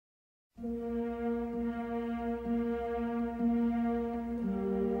In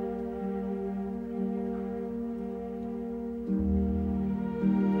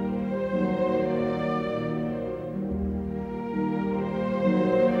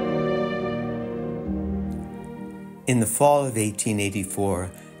the fall of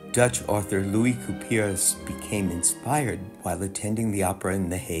 1884, Dutch author Louis Couperus became inspired while attending the opera in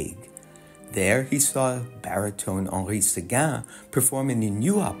The Hague. There he saw baritone Henri Séguin perform in a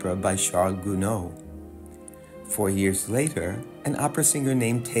new opera by Charles Gounod. 4 years later, an opera singer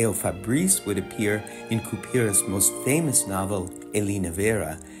named Theo Fabrice would appear in Couperus' most famous novel, Elena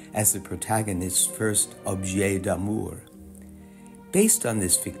Vera, as the protagonist's first objet d'amour. Based on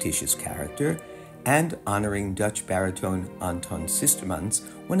this fictitious character, and honoring Dutch baritone Anton Sistermans,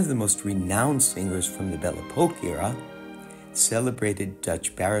 one of the most renowned singers from the Belle Epoque era, celebrated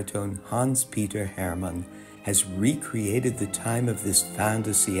Dutch baritone Pieter Herman has recreated the time of this fin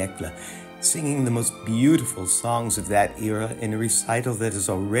de siècle, singing the most beautiful songs of that era in a recital that has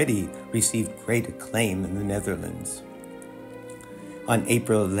already received great acclaim in the Netherlands. On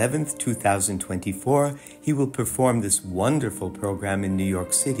April 11th, 2024, he will perform this wonderful program in New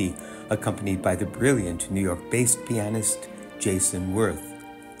York City, accompanied by the brilliant New York-based pianist Jason Worth.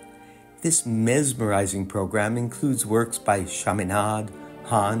 This mesmerizing program includes works by Chaminade,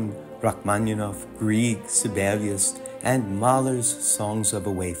 Hahn, Rachmaninoff, Grieg, Sibelius, and Mahler's Songs of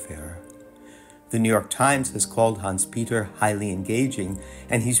a Wayfarer. The New York Times has called Hans Peter highly engaging,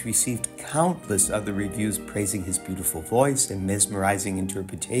 and he's received countless other reviews praising his beautiful voice and mesmerizing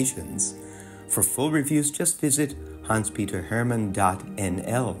interpretations. For full reviews, just visit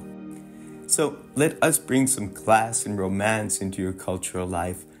hanspeterherman.nl. So let us bring some class and romance into your cultural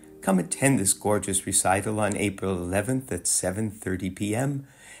life. Come attend this gorgeous recital on April 11th at 7:30 p.m.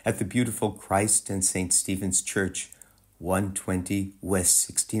 at the beautiful Christ and St. Stephen's Church, 120 West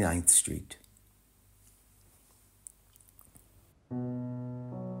 69th Street. Un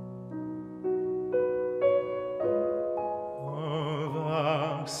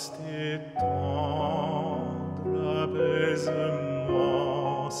vaste et tendre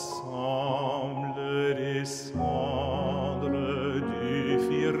apaisement semble descendre du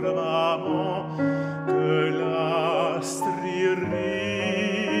firmament que l'astre irise.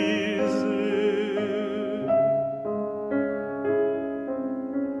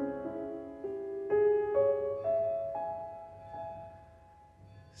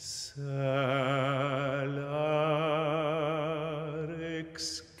 Salar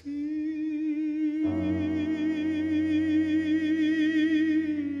exquise.